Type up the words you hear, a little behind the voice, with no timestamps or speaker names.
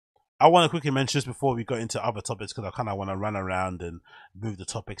I want to quickly mention this before we go into other topics because I kind of want to run around and move the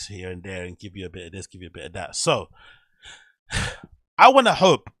topics here and there and give you a bit of this, give you a bit of that. So I want to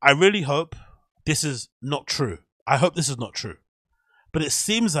hope, I really hope this is not true. I hope this is not true. But it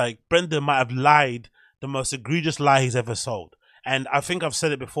seems like Brendan might have lied the most egregious lie he's ever sold. And I think I've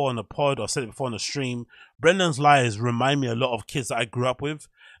said it before on the pod, or I've said it before on the stream. Brendan's lies remind me a lot of kids that I grew up with.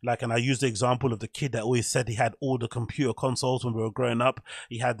 Like, and I used the example of the kid that always said he had all the computer consoles when we were growing up.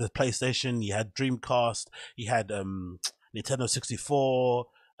 He had the PlayStation, he had Dreamcast, he had Nintendo 64,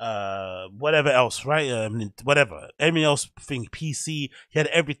 whatever else, right? Whatever, everything else, thing, PC. He had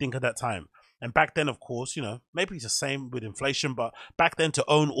everything at that time. And back then, of course, you know, maybe it's the same with inflation, but back then to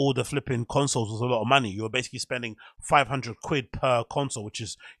own all the flipping consoles was a lot of money. You were basically spending 500 quid per console, which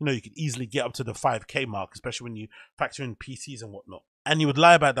is, you know, you could easily get up to the 5K mark, especially when you factor in PCs and whatnot. And you would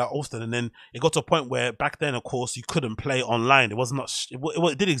lie about that often. And then it got to a point where back then, of course, you couldn't play online. It was not,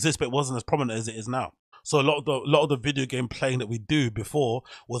 it did exist, but it wasn't as prominent as it is now. So a lot of the video game playing that we do before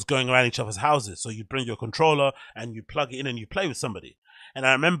was going around each other's houses. So you bring your controller and you plug it in and you play with somebody. And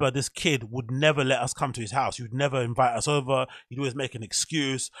I remember this kid would never let us come to his house. He would never invite us over. He'd always make an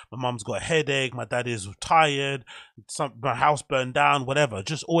excuse. My mum's got a headache. My dad is tired. My house burned down, whatever.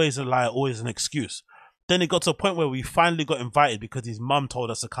 Just always a lie, always an excuse. Then it got to a point where we finally got invited because his mum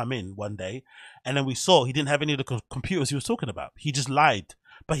told us to come in one day. And then we saw he didn't have any of the computers he was talking about. He just lied.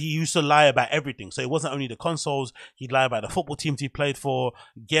 But he used to lie about everything. So it wasn't only the consoles. He'd lie about the football teams he played for,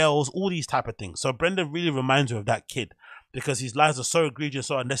 girls, all these type of things. So Brendan really reminds me of that kid, because his lies are so egregious,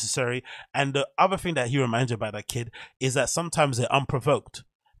 so unnecessary. And the other thing that he reminds you about that kid is that sometimes they're unprovoked.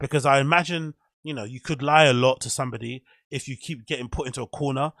 Because I imagine, you know, you could lie a lot to somebody if you keep getting put into a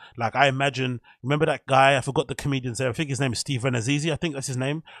corner. Like, I imagine, remember that guy, I forgot the comedian's name, I think his name is Steve Renazizi, I think that's his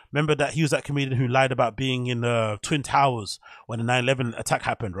name. Remember that he was that comedian who lied about being in the Twin Towers when the 9/11 attack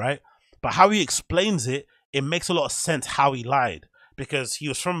happened, right? But how he explains it, it makes a lot of sense how he lied. Because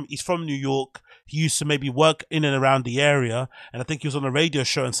he's from New York. He used to maybe work in and around the area. And I think he was on a radio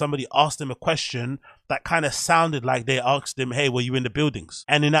show and somebody asked him a question that kind of sounded like they asked him, hey, were you in the buildings?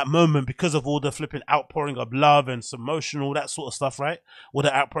 And in that moment, because of all the flipping outpouring of love and emotion, all that sort of stuff, right? All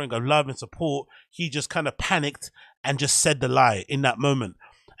the outpouring of love and support, he just kind of panicked and just said the lie in that moment.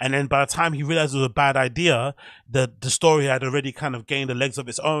 And then by the time he realized it was a bad idea, the story had already kind of gained the legs of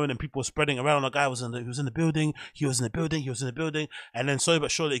its own, and people were spreading around. The guy was in the building. He was in the building. And then slowly but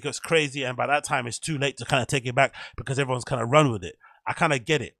surely it gets crazy. And by that time, it's too late to kind of take it back because everyone's kind of run with it. I kind of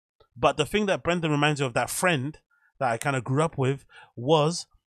get it. But the thing that Brendan reminds me of, that friend that I kind of grew up with, was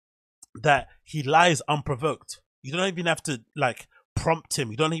that he lies unprovoked. You don't even have to, like, prompt him.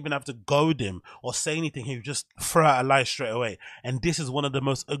 You don't even have to goad him or say anything. He just throw out a lie straight away. And this is one of the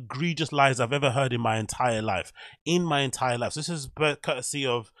most egregious lies I've ever heard in my entire life. So this is courtesy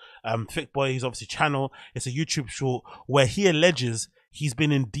of Thick Boy, his obviously channel. It's a YouTube short where he alleges he's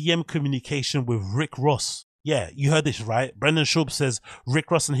been in DM communication with Rick Ross. Yeah, you heard this right. Brendan Schaub says Rick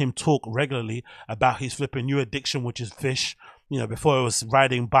Ross and him talk regularly about his flipping new addiction, which is fish. You know, before it was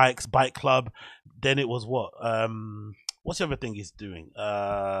riding bikes, bike club. Then it was what? What's the other thing he's doing?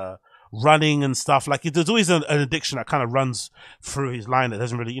 Running and stuff. Like, there's always an addiction that kind of runs through his line that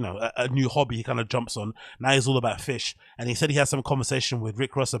doesn't really, you know, a new hobby he kind of jumps on. Now he's all about fish. And he said he had some conversation with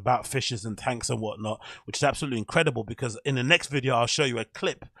Rick Ross about fishes and tanks and whatnot, which is absolutely incredible, because in the next video, I'll show you a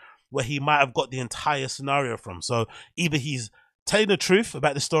clip where he might have got the entire scenario from. So either he's telling the truth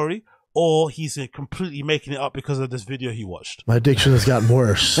about the story, or he's completely making it up because of this video he watched. My addiction has gotten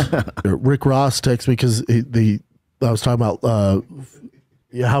worse. Rick Ross texts me because I was talking about,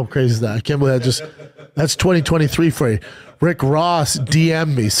 yeah, how crazy is that? I can't believe that's 2023 for you. Rick Ross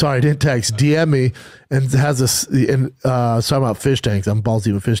DM me. Sorry, I didn't text. DM me and has this, and talking about fish tanks. I'm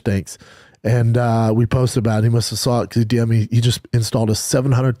ballsy with fish tanks. And we posted about it. He must have saw it because he DM me. He just installed a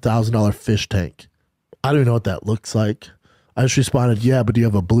 $700,000 fish tank. I don't even know what that looks like. I just responded, yeah, but do you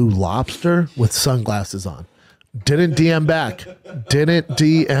have a blue lobster with sunglasses on? Didn't DM back. Didn't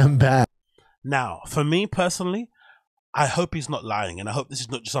DM back. Now, for me personally, I hope he's not lying, and I hope this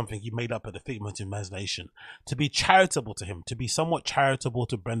is not just something he made up at the figment of imagination. To be charitable to him, to be somewhat charitable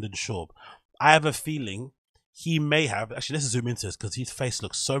to Brendan Schaub, I have a feeling he may have, actually let's zoom into this because his face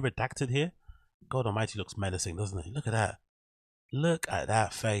looks so redacted here. God almighty, looks menacing, doesn't he? Look at that. Look at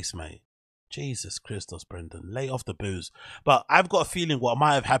that face, mate. Jesus Christos, Brendan, lay off the booze. But I've got a feeling what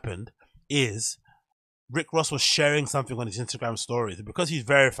might have happened is Rick Ross was sharing something on his Instagram stories. And because he's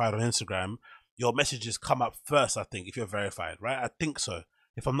verified on Instagram, your messages come up first, I think, if you're verified, right? I think so.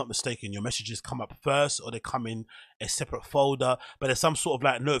 If I'm not mistaken, your messages come up first, or they come in a separate folder, but there's some sort of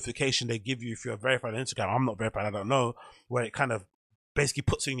like notification they give you if you're verified on Instagram. I'm not verified, I don't know, where it kind of basically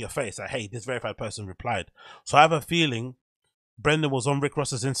puts it in your face like, hey, this verified person replied. So I have a feeling Brendan was on Rick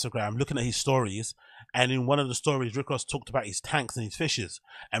Ross's Instagram looking at his stories, and in one of the stories, Rick Ross talked about his tanks and his fishes,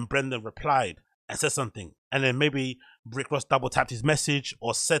 and Brendan replied and said something. And then maybe Rick Ross double tapped his message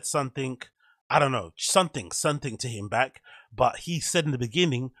or said something. I don't know, something to him back. But he said in the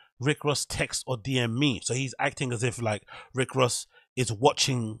beginning, Rick Ross text or DM me. So he's acting as if like Rick Ross is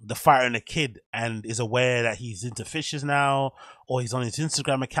watching the Fire and the Kid and is aware that he's into fishes now, or he's on his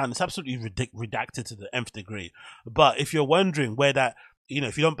Instagram account. It's absolutely redacted to the nth degree. But if you're wondering where that,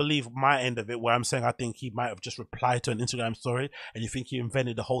 if you don't believe my end of it, where I'm saying I think he might have just replied to an Instagram story and you think he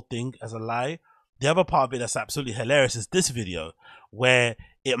invented the whole thing as a lie, the other part of it that's absolutely hilarious is this video, where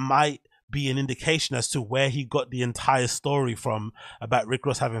it might be an indication as to where he got the entire story from about Rick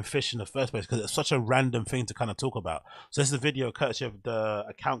Ross having fish in the first place, because it's such a random thing to kind of talk about. So this is a video courtesy of the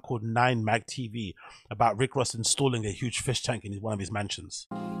account called 9mag TV about Rick Ross installing a huge fish tank in one of his mansions.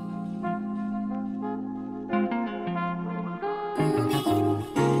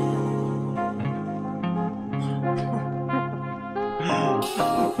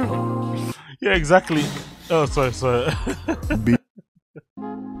 Yeah, exactly. Oh, sorry.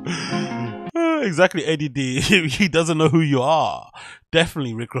 Exactly, ADD. He doesn't know who you are.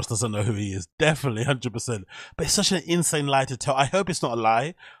 Definitely Rick Ross doesn't know who he is. Definitely, 100%. But it's such an insane lie to tell. I hope it's not a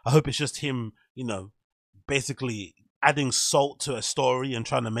lie. I hope it's just him, basically adding salt to a story and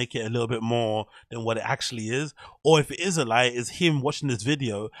trying to make it a little bit more than what it actually is. Or if it is a lie, it's him watching this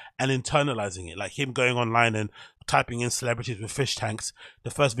video and internalizing it. Like him going online and typing in celebrities with fish tanks.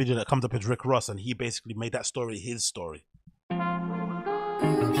 The first video that comes up is Rick Ross, and he basically made that story his story.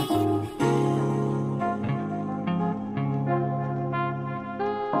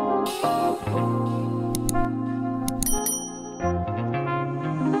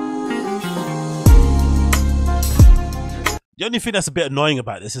 The only thing that's a bit annoying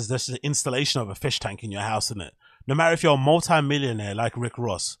about this is there's the installation of a fish tank in your house, isn't it? No matter if you're a multi-millionaire like Rick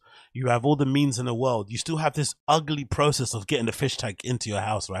Ross, you have all the means in the world, you still have this ugly process of getting the fish tank into your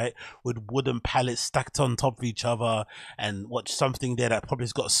house, right? With wooden pallets stacked on top of each other, and something there that probably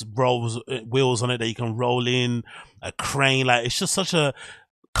has got wheels on it that you can roll in, a crane. Like, it's just such a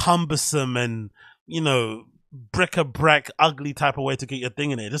cumbersome and, bric-a-brac ugly type of way to get your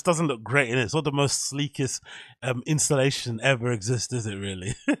thing in it. It just doesn't look great in it. It's not the most sleekest installation ever exists, is it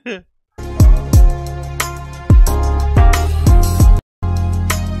really?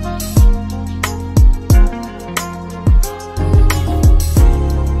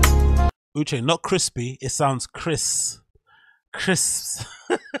 Uche, not crispy, it sounds crisp. Crisps.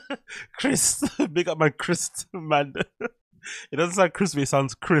 Crisp. Big up my crisp, man. It doesn't sound crispy, it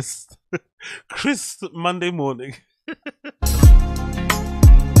sounds crisp. Crisp Monday morning. I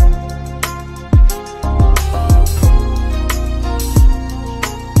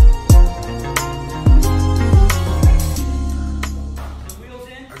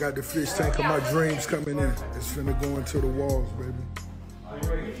got the fish tank of my dreams coming in. It's finna go into the walls, baby.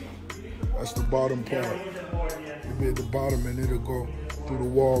 That's the bottom part. You'll be at the bottom and it'll go through the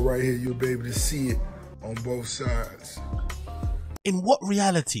wall right here. You'll be able to see it on both sides. In what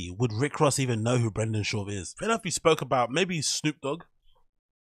reality would Rick Ross even know who Brendan Schaub is? I don't know if he spoke about maybe Snoop Dogg,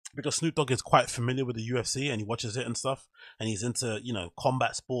 because Snoop Dogg is quite familiar with the UFC and he watches it and stuff, and he's into,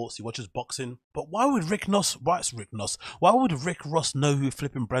 combat sports, he watches boxing. But why would Rick Ross know who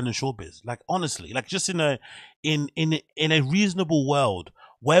flipping Brendan Schaub is? Like, honestly, like, just in a reasonable world,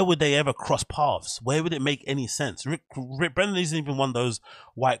 where would they ever cross paths? Where would it make any sense? Rick Brendan isn't even one of those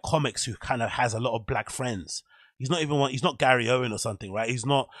white comics who kind of has a lot of black friends. He's not even he's not Gary Owen or something, right? He's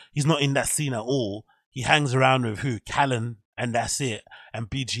not in that scene at all. He hangs around with who? Callan, and that's it. And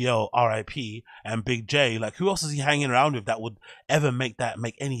BGL, RIP, and Big J. Like, who else is he hanging around with that would ever make that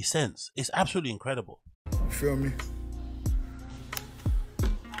make any sense? It's absolutely incredible. You feel me?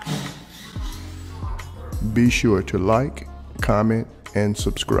 Be sure to like, comment, and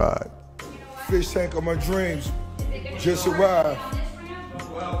subscribe. Fish tank of my dreams just arrived.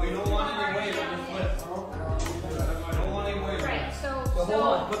 Well, we don't want any weight on this list. We don't want any weight. Right, so hold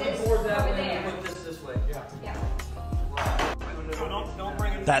on, put the board that way there. and put this way. Yeah. Don't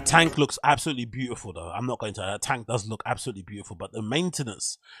bring it. That tank looks absolutely beautiful, though. I'm not going to. That tank does look absolutely beautiful, but the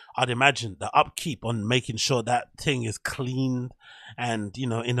maintenance, I'd imagine, the upkeep on making sure that thing is cleaned and,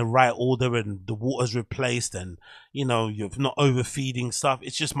 in the right order, and the water's replaced, and, you're not overfeeding stuff.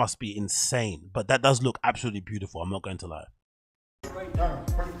 It just must be insane. But that does look absolutely beautiful. I'm not going to lie.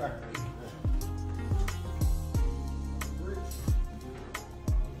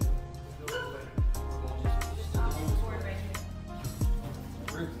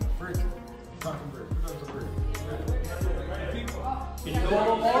 Can you go a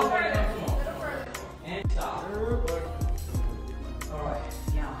little more? And stop. Alright,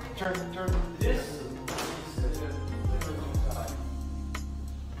 now turn this.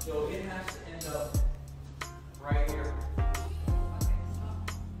 So it has to end up right here.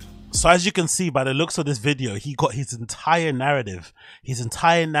 So as you can see by the looks of this video, he got his entire narrative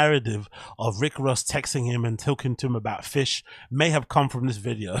of Rick Ross texting him and talking to him about fish may have come from this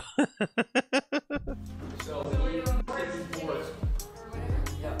video.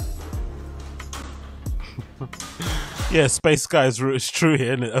 Yeah, Space Guy is true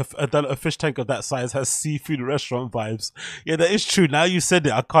here, and a fish tank of that size has seafood restaurant vibes. Yeah, that is true. Now you said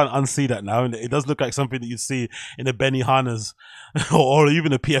it, I can't unsee that now, and it does look like something that you see in a Benihana's or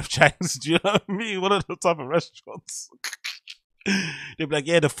even a PF Chang's. Do you know what I mean? One of those type of restaurants. They'd be like,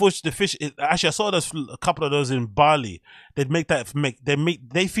 yeah, the fish. Actually, I saw a couple of those in Bali. They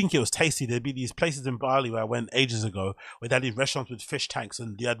think it was tasty. There'd be these places in Bali where I went ages ago, where they had these restaurants with fish tanks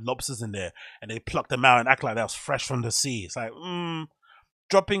and they had lobsters in there, and they plucked them out and act like that was fresh from the sea. It's like,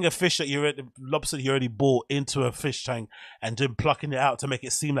 dropping a fish lobster that you already bought into a fish tank and then plucking it out to make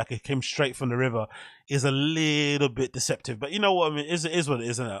it seem like it came straight from the river is a little bit deceptive. But you know what I mean? It is what it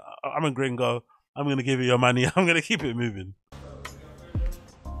is, isn't it? I'm a gringo. I'm gonna give you your money. I'm gonna keep it moving.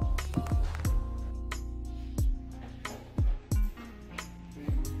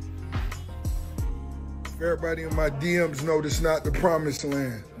 Everybody in my DMs know this is not the promised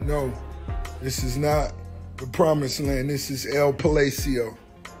land. No, this is not the promised land. This is El Palacio.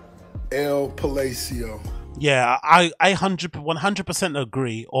 El Palacio. Yeah, I 100%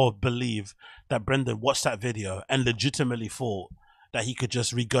 agree or believe that Brendan watched that video and legitimately thought that he could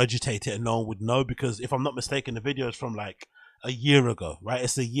just regurgitate it and no one would know, because if I'm not mistaken, the video is from like a year ago, right?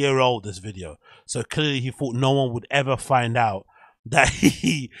 It's a year old, this video. So clearly he thought no one would ever find out that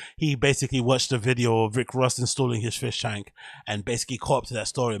he basically watched a video of Rick Ross installing his fish tank and basically caught up to that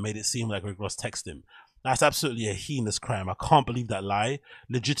story and made it seem like Rick Ross texted him. That's absolutely a heinous crime. I can't believe that lie.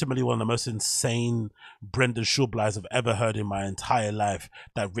 Legitimately one of the most insane Brendan Schaub lies I've ever heard in my entire life,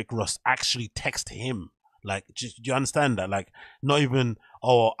 that Rick Ross actually texted him. Like, do you understand that? Like, not even,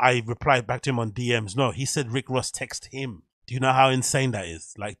 oh, I replied back to him on DMs. No, he said Rick Ross texted him. Do you know how insane that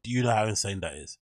is? Like, do you know how insane that is?